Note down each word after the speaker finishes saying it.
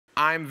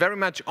I'm very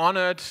much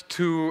honored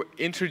to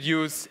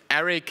introduce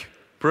Erik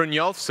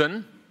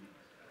Brynjolfsson.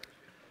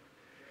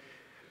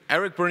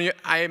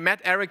 I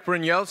met Erik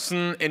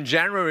Brynjolfsson in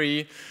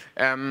January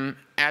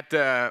at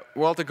the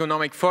World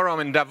Economic Forum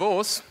in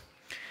Davos,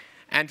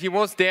 and he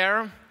was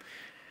there,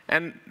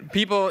 and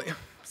people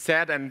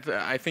said, and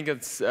I think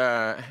it's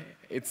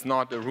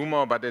not a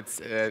rumor, but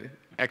it's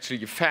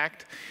actually a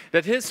fact,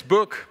 that his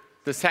book,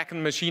 The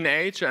Second Machine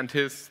Age, and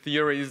his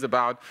theories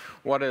about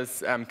what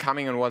is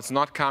coming and what's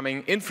not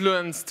coming,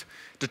 influenced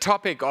the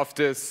topic of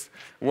this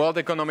World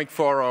Economic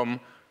Forum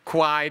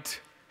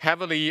quite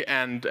heavily,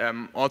 and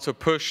also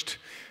pushed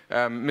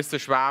Mr.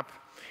 Schwab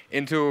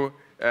into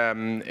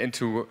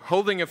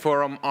holding a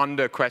forum on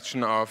the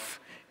question of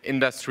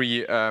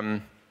industry,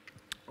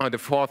 or the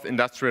fourth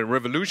industrial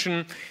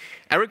revolution.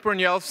 Erik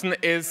Brynjolfsson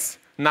is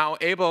now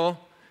able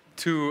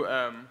to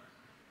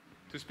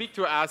speak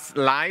to us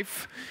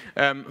live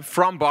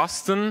from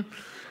Boston.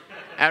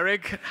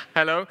 Erik,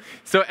 hello.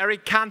 So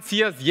Erik can't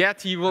see us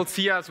yet. He will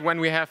see us when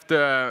we have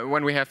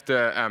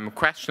the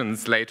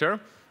questions later.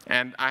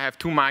 And I have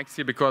two mics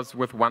here because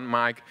with one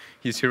mic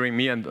he's hearing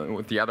me, and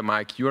with the other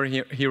mic you're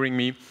hearing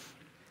me.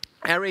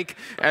 Erik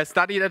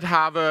studied at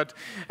Harvard,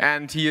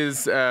 and he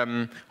is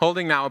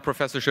holding now a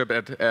professorship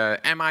at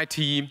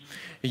MIT.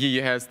 He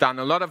has done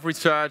a lot of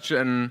research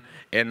in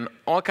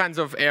all kinds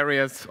of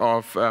areas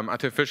of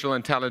artificial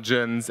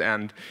intelligence,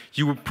 and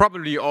you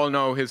probably all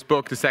know his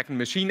book, The Second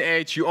Machine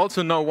Age. You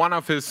also know one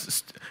of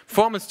his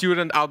former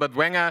student, Albert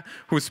Wenger,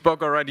 who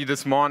spoke already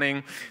this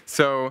morning.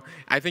 So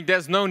I think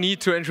there's no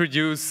need to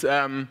introduce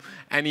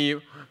any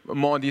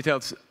more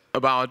details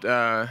about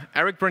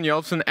Erik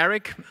Brynjolfsson.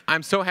 Erik,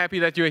 I'm so happy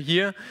that you're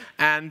here,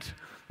 and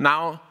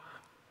now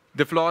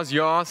the floor is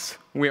yours.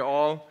 We're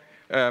all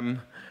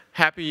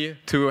happy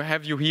to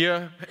have you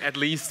here, at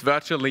least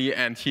virtually,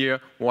 and hear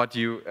what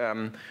you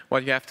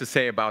have to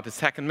say about the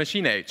second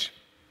machine age.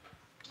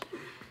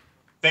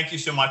 Thank you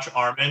so much,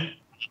 Armin.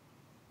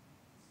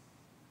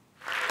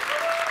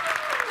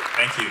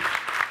 Thank you.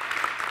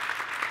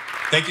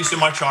 Thank you so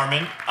much,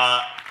 Armin.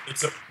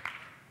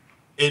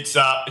 It's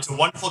a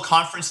wonderful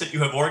conference that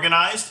you have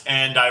organized,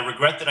 and I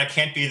regret that I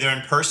can't be there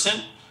in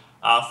person.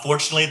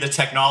 Fortunately, the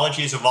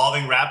technology is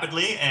evolving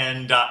rapidly,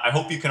 and I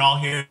hope you can all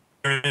hear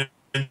and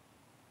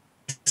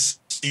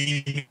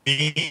see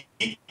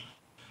me.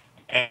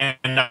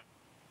 And I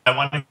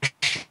want to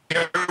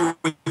share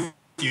with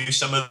you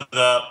some of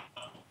the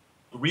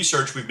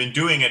research we've been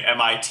doing at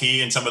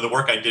MIT and some of the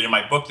work I did in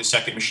my book, The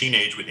Second Machine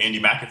Age, with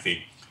Andy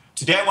McAfee.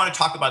 Today, I want to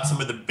talk about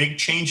some of the big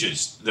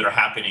changes that are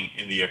happening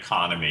in the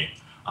economy.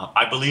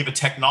 I believe a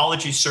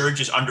technology surge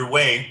is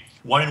underway,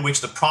 one in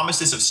which the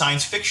promises of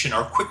science fiction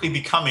are quickly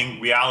becoming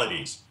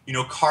realities. You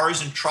know,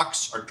 cars and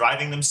trucks are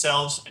driving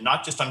themselves, and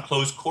not just on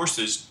closed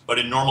courses, but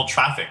in normal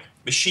traffic.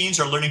 Machines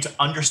are learning to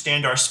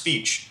understand our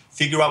speech,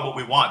 figure out what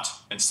we want,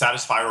 and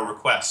satisfy our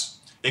requests.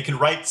 They can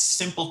write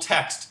simple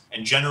text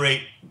and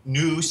generate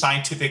new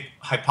scientific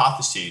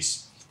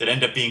hypotheses that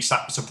end up being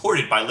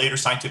supported by later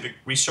scientific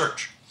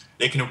research.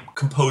 They can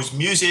compose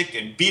music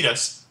and beat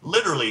us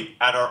literally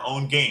at our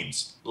own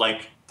games,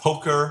 like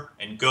poker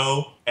and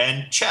Go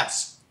and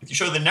chess. If you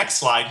show the next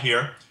slide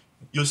here,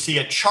 you'll see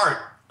a chart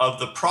of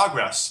the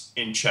progress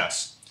in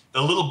chess.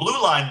 The little blue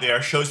line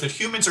there shows that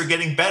humans are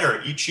getting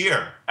better each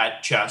year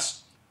at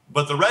chess,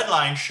 but the red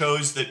line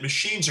shows that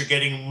machines are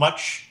getting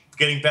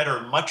better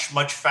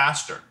much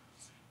faster.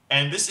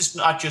 And this is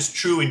not just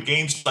true in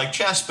games like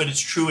chess, but it's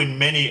true in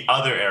many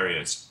other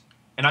areas.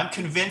 And I'm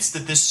convinced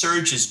that this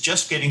surge is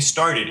just getting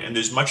started, and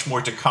there's much more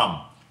to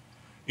come.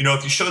 You know,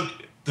 if you show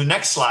the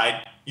next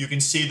slide, you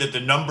can see that the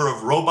number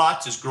of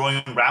robots is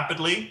growing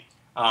rapidly.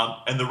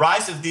 And the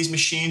rise of these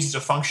machines is a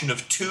function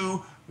of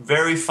two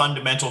very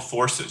fundamental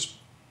forces.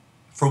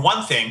 For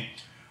one thing,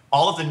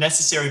 all of the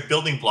necessary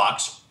building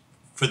blocks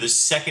for the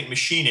second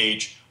machine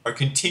age are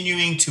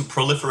continuing to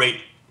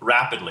proliferate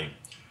rapidly.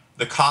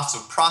 The costs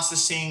of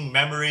processing,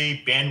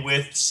 memory,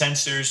 bandwidth,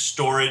 sensors,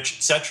 storage,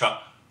 etc.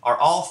 are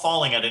all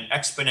falling at an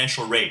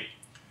exponential rate.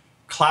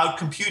 Cloud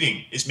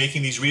computing is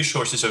making these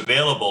resources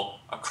available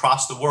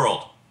across the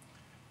world.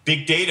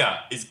 Big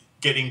data is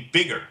getting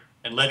bigger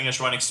and letting us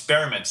run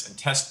experiments and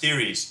test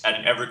theories at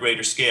an ever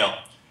greater scale.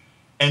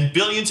 And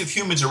billions of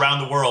humans around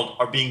the world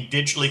are being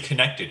digitally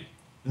connected.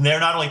 And they're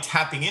not only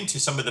tapping into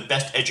some of the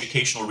best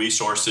educational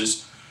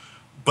resources,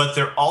 but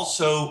they're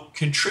also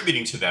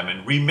contributing to them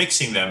and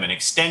remixing them and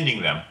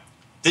extending them.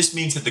 This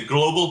means that the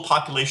global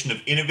population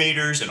of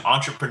innovators and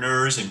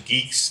entrepreneurs and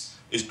geeks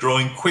is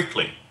growing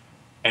quickly,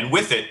 and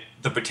with it,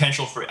 the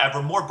potential for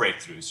ever more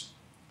breakthroughs.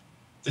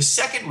 The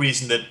second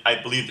reason that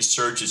I believe the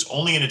surge is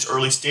only in its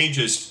early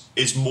stages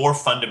is more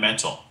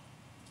fundamental,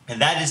 and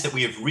that is that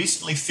we have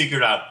recently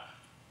figured out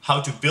how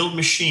to build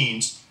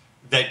machines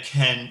that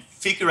can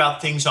figure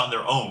out things on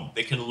their own.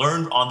 They can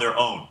learn on their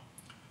own.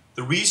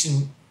 The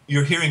reason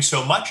you're hearing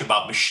so much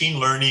about machine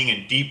learning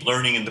and deep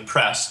learning in the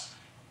press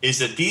is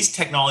that these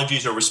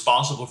technologies are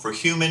responsible for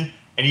human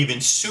and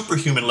even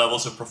superhuman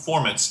levels of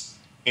performance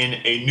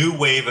in a new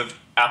wave of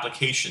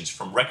applications,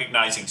 from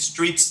recognizing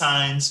street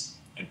signs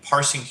and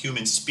parsing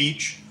human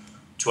speech,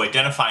 to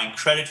identifying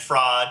credit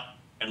fraud,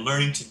 and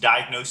learning to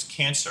diagnose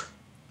cancer.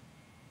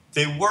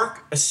 They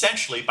work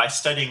essentially by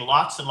studying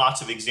lots and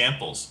lots of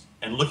examples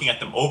and looking at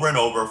them over and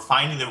over,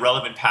 finding the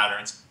relevant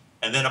patterns,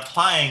 and then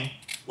applying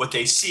what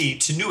they see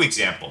to new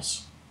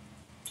examples.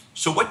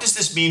 So what does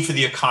this mean for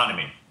the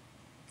economy?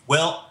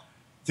 Well,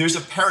 there's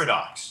a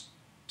paradox.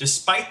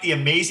 Despite the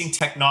amazing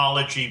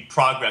technology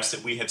progress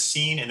that we have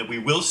seen and that we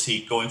will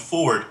see going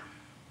forward,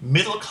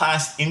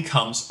 middle-class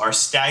incomes are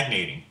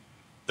stagnating.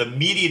 The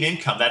median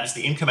income, that is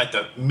the income at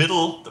the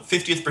middle, the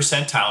 50th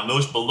percentile, and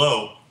those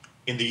below,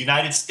 in the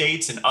United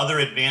States and other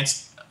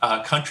advanced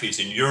countries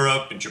in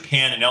Europe and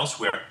Japan and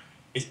elsewhere,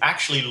 is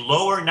actually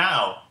lower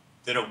now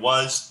than it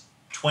was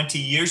 20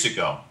 years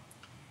ago.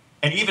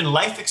 And even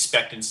life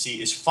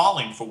expectancy is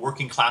falling for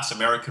working-class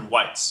American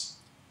whites.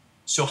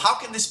 So how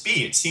can this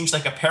be? It seems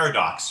like a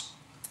paradox.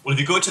 Well, if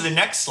you go to the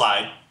next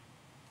slide,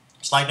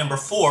 slide number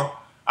 4,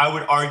 I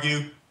would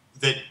argue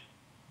that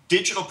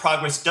digital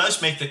progress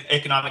does make the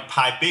economic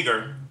pie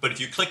bigger, but if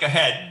you click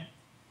ahead,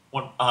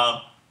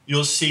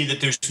 you'll see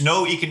that there's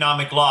no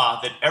economic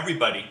law that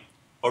everybody,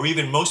 or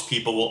even most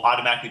people, will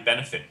automatically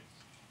benefit.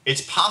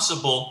 It's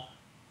possible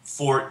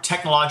for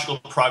technological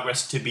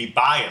progress to be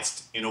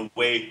biased in a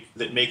way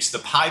that makes the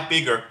pie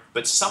bigger,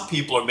 but some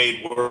people are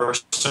made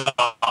worse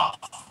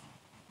off.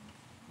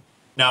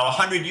 Now,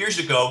 100 years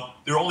ago,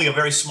 there were only a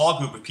very small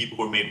group of people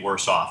who were made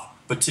worse off.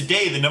 But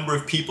today, the number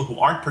of people who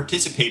aren't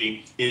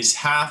participating is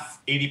half,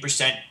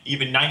 80%,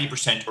 even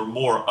 90% or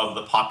more of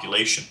the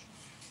population.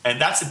 And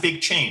that's a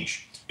big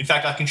change. In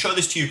fact, I can show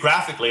this to you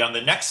graphically on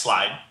the next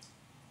slide.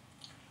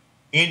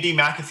 Andy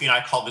McAfee and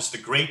I call this the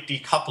Great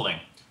Decoupling.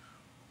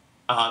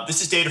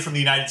 This is data from the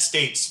United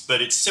States,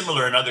 but it's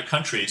similar in other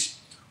countries.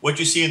 What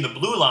you see in the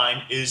blue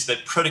line is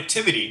that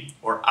productivity,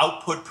 or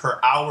output per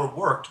hour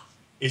worked,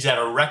 is at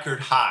a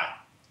record high.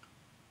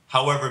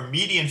 However,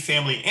 median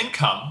family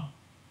income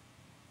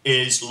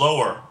is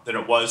lower than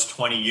it was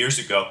 20 years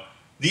ago.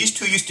 These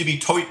two used to be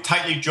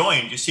tightly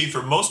joined. You see,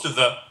 for most of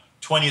the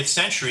 20th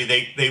century,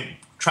 they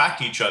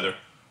tracked each other.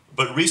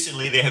 But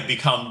recently, they have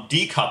become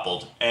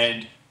decoupled,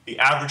 and the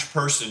average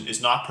person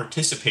is not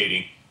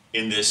participating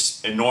in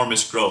this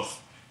enormous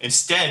growth.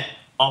 Instead,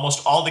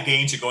 almost all the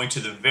gains are going to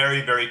the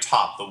very, very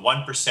top, the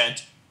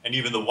 1%, and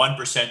even the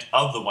 1%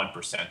 of the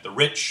 1%, the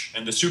rich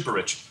and the super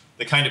rich,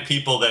 the kind of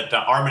people that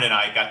Armin and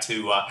I got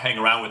to hang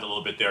around with a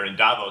little bit there in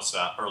Davos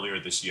earlier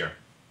this year.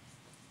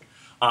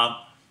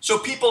 So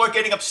people are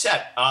getting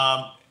upset.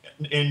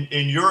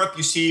 In Europe,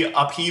 you see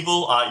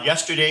upheaval.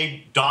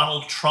 Yesterday,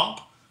 Donald Trump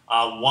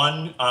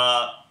won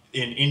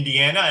in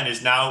Indiana and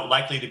is now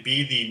likely to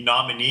be the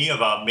nominee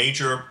of a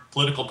major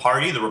political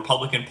party, the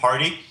Republican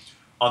Party.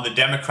 On the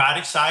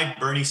Democratic side,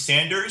 Bernie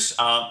Sanders,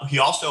 he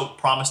also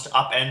promised to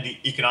upend the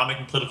economic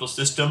and political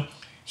system.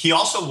 He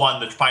also won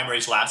the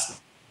primaries last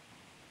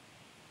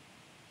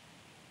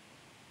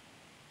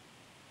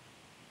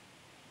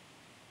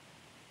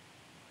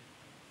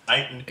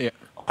night. And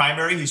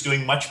primary, he's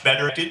doing much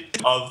better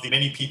of the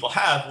many people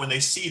have when they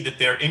see that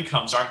their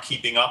incomes aren't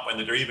keeping up and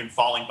that they're even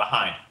falling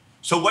behind.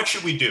 So what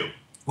should we do?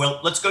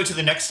 Well, let's go to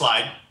the next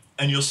slide,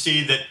 and you'll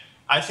see that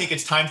I think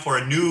it's time for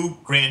a new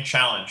grand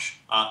challenge.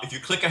 If you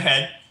click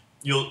ahead,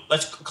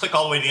 let's click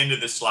all the way to the end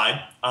of this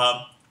slide.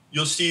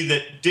 You'll see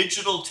that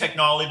digital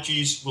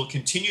technologies will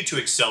continue to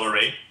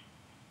accelerate,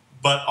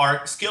 but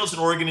our skills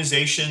and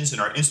organizations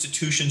and our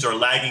institutions are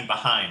lagging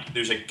behind.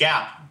 There's a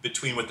gap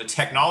between what the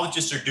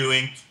technologists are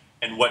doing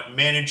and what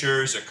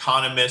managers,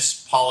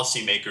 economists,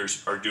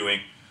 policymakers are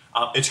doing.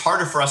 It's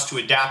harder for us to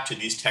adapt to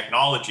these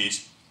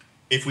technologies.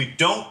 If we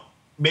don't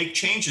make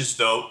changes,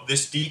 though,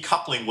 this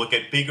decoupling will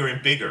get bigger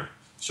and bigger.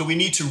 So we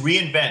need to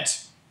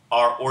reinvent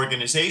our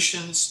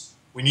organizations.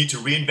 We need to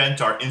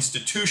reinvent our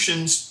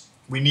institutions.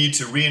 We need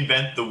to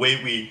reinvent the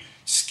way we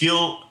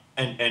skill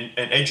and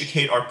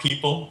educate our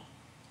people.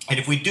 And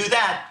if we do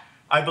that,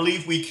 I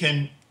believe we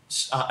can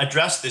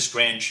address this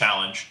grand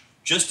challenge.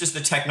 Just as the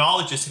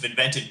technologists have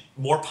invented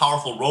more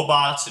powerful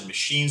robots and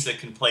machines that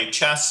can play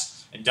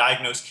chess and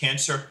diagnose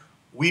cancer,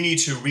 we need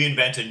to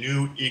reinvent a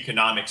new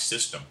economic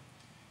system.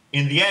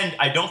 In the end,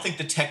 I don't think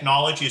the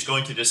technology is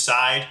going to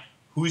decide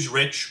who's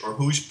rich or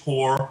who's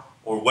poor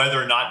or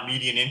whether or not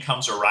median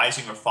incomes are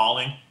rising or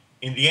falling.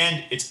 In the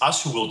end, it's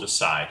us who will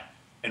decide.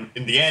 And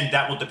in the end,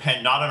 that will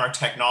depend not on our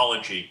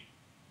technology,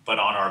 but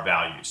on our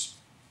values.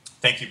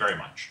 Thank you very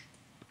much.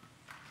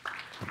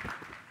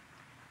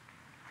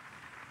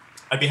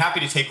 I'd be happy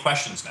to take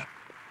questions now.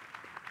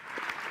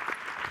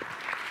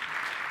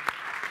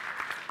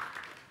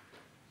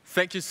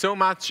 Thank you so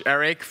much,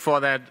 Erik, for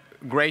that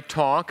great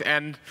talk.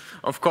 And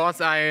of course,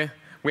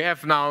 we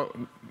have now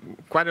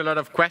quite a lot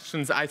of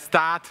questions. I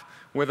start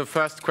with the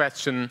first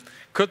question.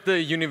 Could the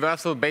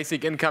universal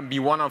basic income be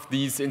one of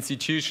these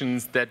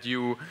institutions that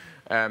you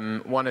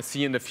want to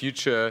see in the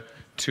future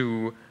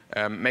to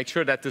make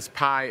sure that this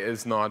pie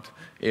is not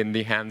in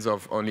the hands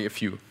of only a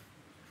few?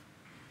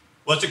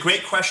 Well, it's a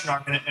great question,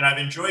 Armin, and I've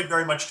enjoyed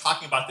very much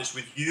talking about this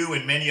with you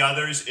and many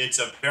others. It's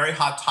a very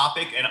hot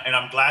topic, and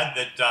I'm glad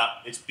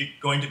that it's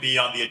going to be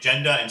on the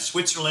agenda in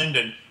Switzerland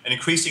and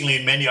increasingly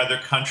in many other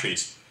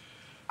countries.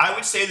 I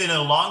would say that in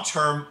the long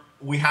term,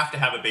 we have to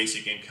have a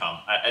basic income.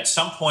 At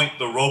some point,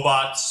 the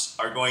robots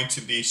are going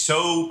to be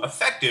so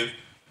effective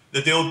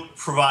that they'll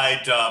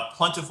provide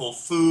plentiful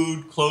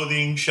food,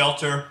 clothing,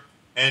 shelter,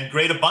 and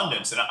great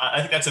abundance. And I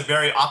think that's a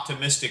very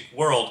optimistic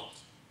world.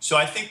 So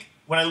I think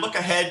when I look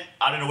ahead,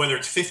 I don't know whether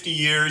it's 50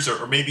 years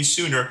or maybe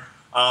sooner,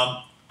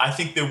 I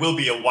think there will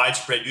be a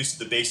widespread use of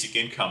the basic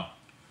income.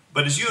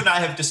 But as you and I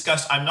have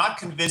discussed, I'm not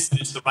convinced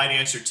that it's the right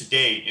answer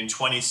today in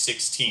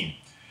 2016.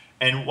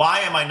 And why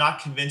am I not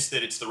convinced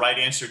that it's the right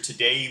answer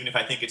today, even if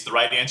I think it's the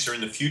right answer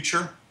in the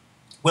future?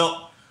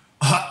 Well,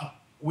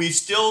 we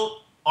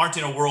still aren't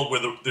in a world where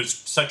there's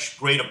such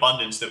great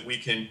abundance that we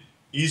can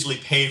easily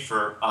pay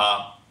for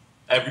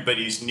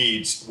everybody's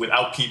needs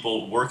without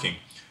people working.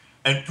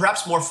 And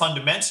perhaps more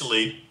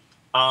fundamentally,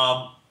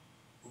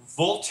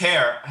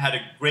 Voltaire had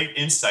a great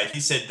insight.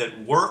 He said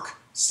that work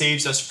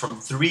saves us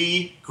from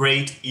three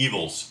great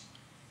evils: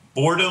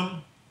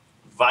 boredom,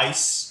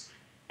 vice,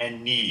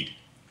 and need.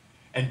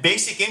 And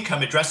basic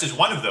income addresses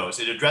one of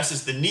those. It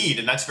addresses the need,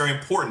 and that's very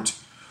important.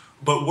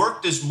 But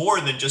work does more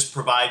than just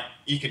provide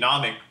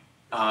economic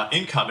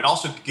income. It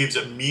also gives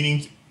a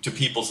meaning to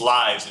people's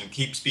lives and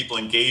keeps people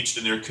engaged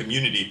in their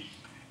community.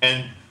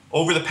 And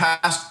over the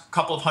past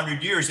couple of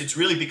hundred years, it's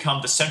really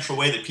become the central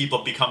way that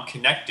people become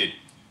connected.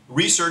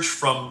 Research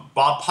from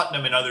Bob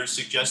Putnam and others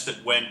suggests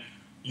that when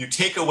you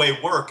take away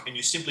work and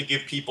you simply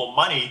give people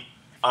money,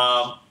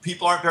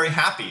 people aren't very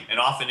happy, and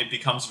often it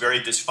becomes very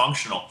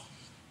dysfunctional.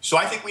 So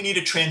I think we need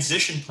a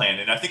transition plan,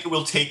 and I think it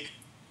will take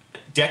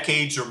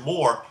decades or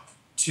more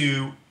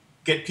to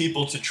get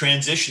people to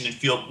transition and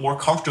feel more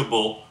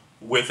comfortable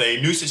with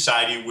a new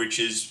society which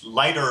is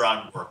lighter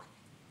on work.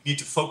 We need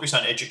to focus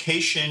on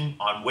education,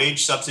 on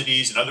wage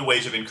subsidies, and other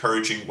ways of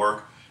encouraging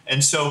work.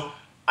 And so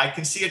I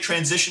can see a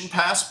transition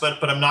path,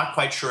 but I'm not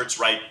quite sure it's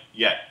right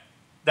yet.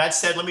 That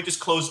said, let me just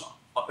close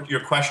your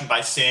question by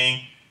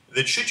saying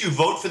that should you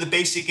vote for the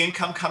basic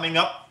income coming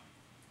up,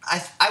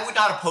 I would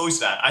not oppose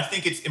that. I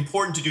think it's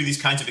important to do these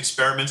kinds of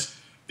experiments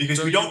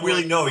because we don't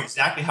really know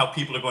exactly how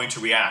people are going to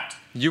react.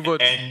 You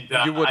would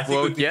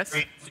vote yes?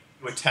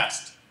 To a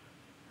test.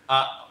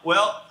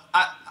 Well,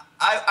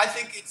 I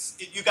think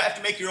you have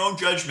to make your own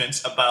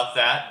judgments about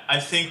that. I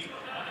think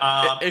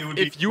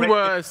if you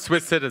were a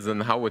Swiss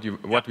citizen, what would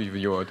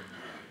you vote?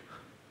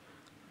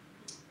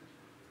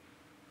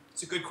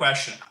 It's a good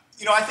question.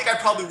 I think I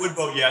probably would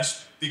vote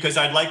yes because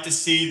I'd like to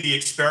see the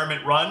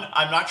experiment run.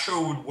 I'm not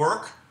sure it would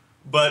work,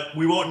 but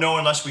we won't know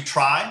unless we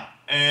try.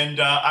 And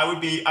I would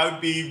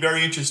be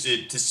very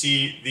interested to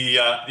see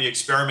the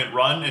experiment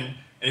run. And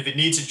if it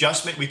needs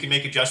adjustment, we can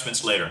make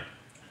adjustments later.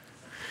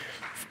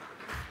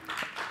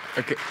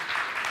 Okay.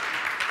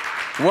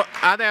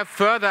 Are there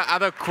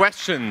other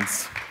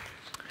questions?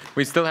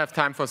 We still have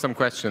time for some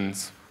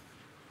questions.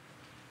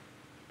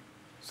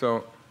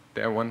 So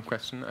there's one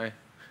question. I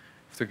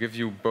have to give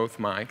you both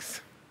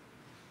mics.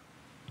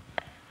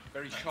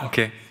 Very short.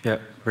 Okay, yeah,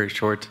 very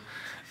short.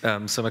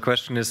 So my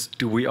question is,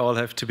 do we all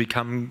have to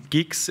become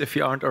geeks if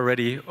we aren't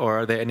already,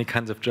 or are there any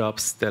kinds of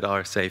jobs that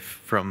are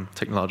safe from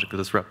technological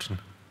disruption?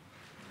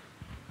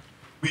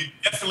 We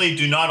definitely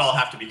do not all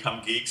have to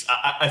become geeks.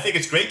 I think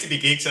it's great to be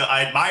geeks.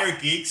 I admire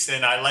geeks,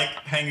 and I like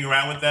hanging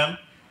around with them.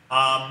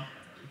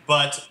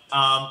 But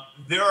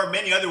there are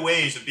many other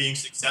ways of being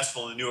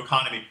successful in the new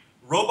economy.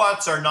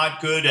 Robots are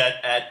not good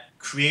at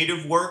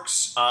creative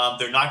works.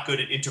 They're not good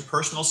at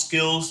interpersonal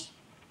skills.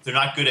 They're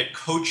not good at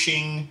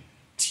coaching,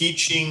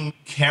 teaching,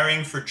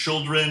 caring for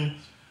children,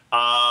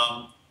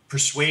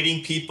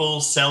 persuading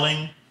people,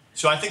 selling.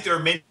 So I think there are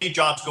many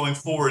jobs going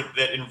forward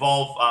that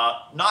involve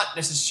not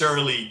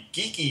necessarily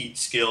geeky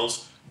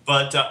skills,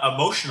 but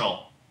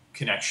emotional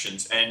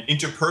connections and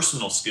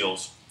interpersonal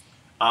skills.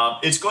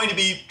 It's going to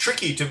be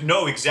tricky to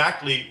know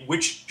exactly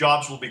which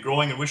jobs will be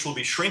growing and which will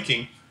be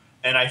shrinking,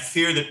 and I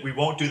fear that we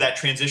won't do that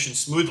transition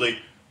smoothly,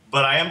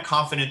 but I am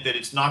confident that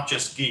it's not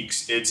just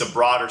geeks, it's a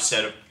broader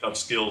set of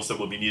skills that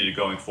will be needed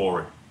going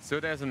forward. So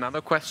there's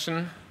another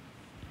question.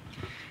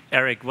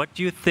 Erik, what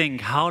do you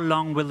think? How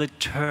long will it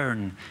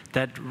turn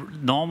that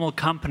normal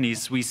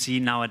companies we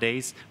see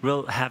nowadays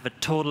will have a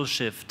total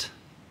shift?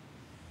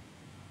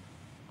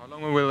 How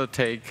long will it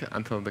take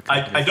until the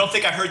companies... I don't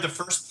think I heard the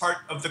first part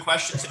of the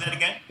question. Say that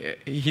again?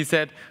 He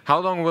said, how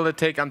long will it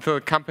take until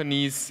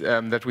companies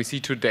that we see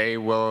today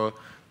will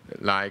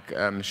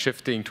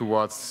shifting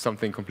towards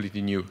something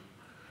completely new?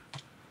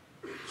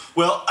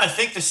 Well, I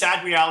think the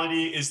sad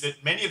reality is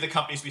that many of the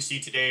companies we see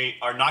today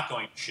are not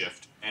going to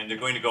shift, and they're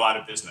going to go out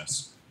of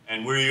business.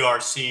 And we are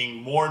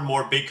seeing more and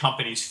more big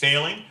companies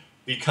failing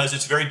because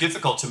it's very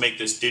difficult to make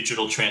this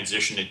digital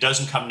transition. It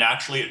doesn't come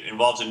naturally. It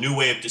involves a new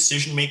way of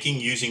decision-making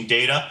using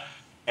data.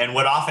 And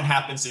what often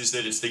happens is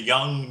that it's the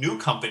young, new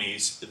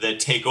companies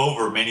that take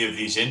over many of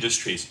these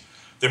industries.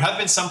 There have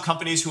been some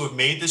companies who have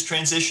made this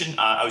transition.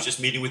 I was just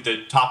meeting with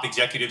the top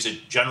executives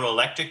at General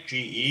Electric,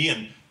 GE,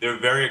 and they're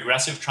very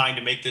aggressive trying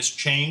to make this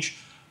change.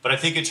 But I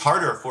think it's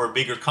harder for a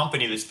bigger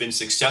company that's been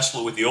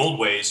successful with the old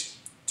ways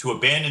to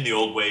abandon the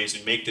old ways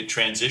and make the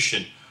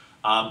transition.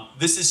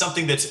 This is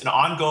something that's an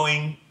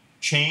ongoing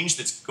change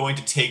that's going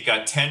to take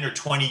 10 or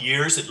 20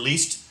 years at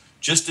least,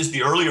 just as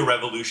the earlier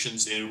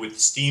revolutions with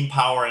steam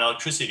power and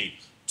electricity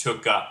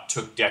took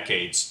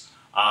decades.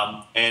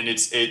 And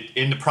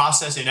in the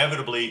process,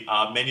 inevitably,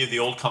 many of the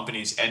old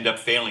companies end up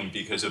failing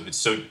because it's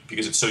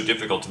so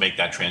difficult to make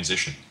that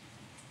transition.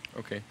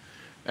 Okay.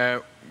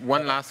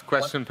 One last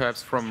question,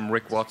 perhaps from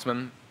Rick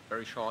Wartzman,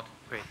 very short.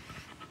 Great.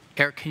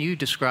 Erik, can you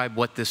describe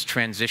what this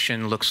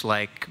transition looks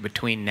like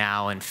between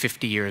now and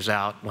 50 years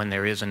out, when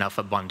there is enough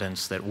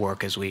abundance that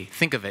work as we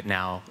think of it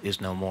now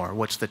is no more?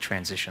 What's the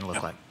transition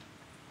look like?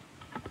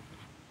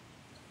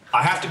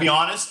 I have to be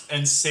honest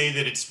and say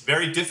that it's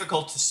very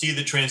difficult to see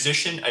the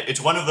transition.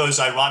 It's one of those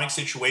ironic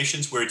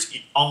situations where it's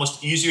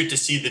almost easier to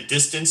see the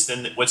distance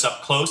than what's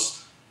up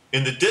close.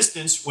 In the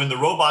distance, when the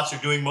robots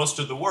are doing most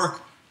of the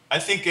work, I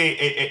think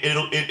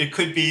it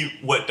could be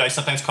what I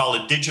sometimes call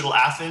a digital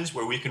Athens,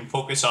 where we can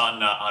focus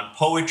on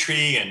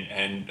poetry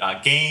and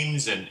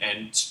games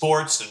and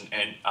sports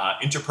and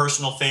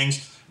interpersonal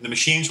things. And the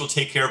machines will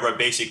take care of our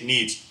basic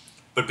needs.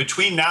 But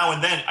between now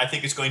and then, I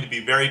think it's going to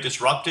be very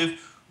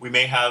disruptive. We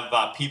may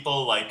have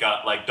people like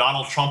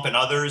Donald Trump and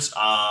others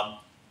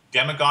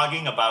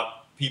demagoguing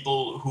about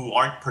people who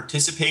aren't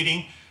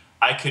participating.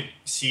 I could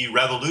see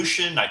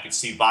revolution. I could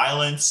see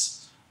violence.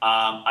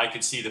 I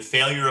could see the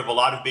failure of a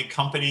lot of big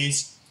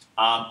companies.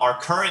 Our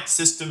current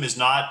system is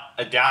not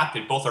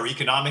adapted. Both our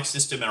economic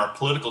system and our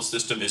political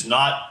system is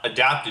not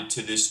adapted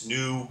to this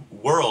new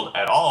world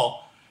at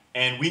all.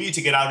 And we need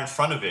to get out in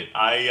front of it.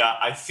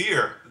 I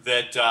fear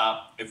that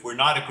if we're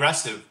not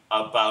aggressive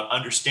about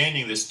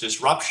understanding this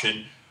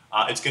disruption,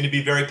 it's going to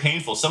be very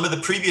painful. Some of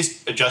the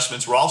previous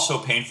adjustments were also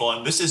painful,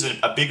 and this is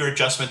a bigger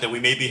adjustment than we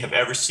maybe have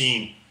ever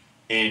seen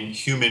in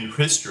human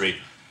history.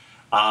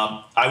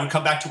 I would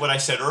come back to what I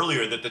said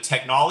earlier, that the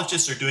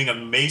technologists are doing an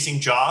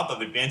amazing job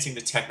of advancing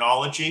the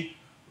technology,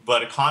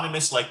 but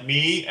economists like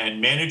me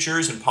and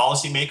managers and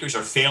policymakers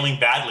are failing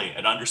badly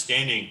at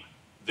understanding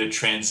the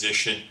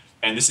transition.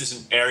 And this is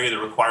an area that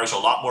requires a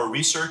lot more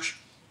research.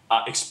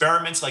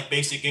 Experiments like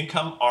basic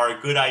income are a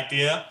good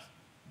idea,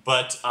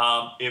 but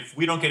if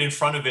we don't get in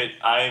front of it,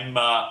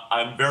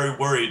 I'm very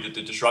worried that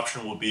the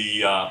disruption will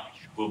be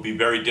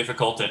very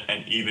difficult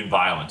and even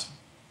violent.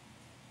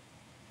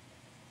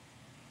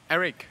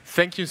 Erik,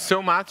 thank you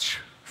so much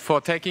for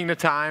taking the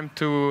time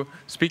to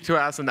speak to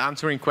us and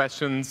answering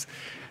questions.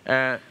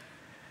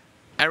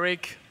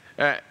 Erik's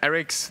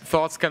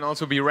thoughts can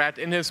also be read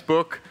in his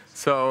book.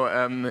 So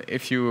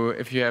if you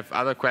have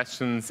other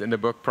questions in the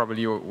book,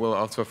 probably you will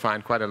also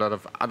find quite a lot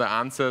of other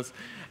answers.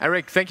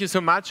 Erik, thank you so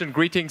much, and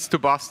greetings to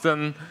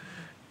Boston.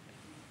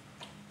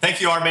 Thank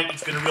you, Armin.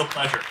 It's been a real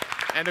pleasure.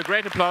 And a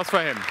great applause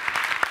for him.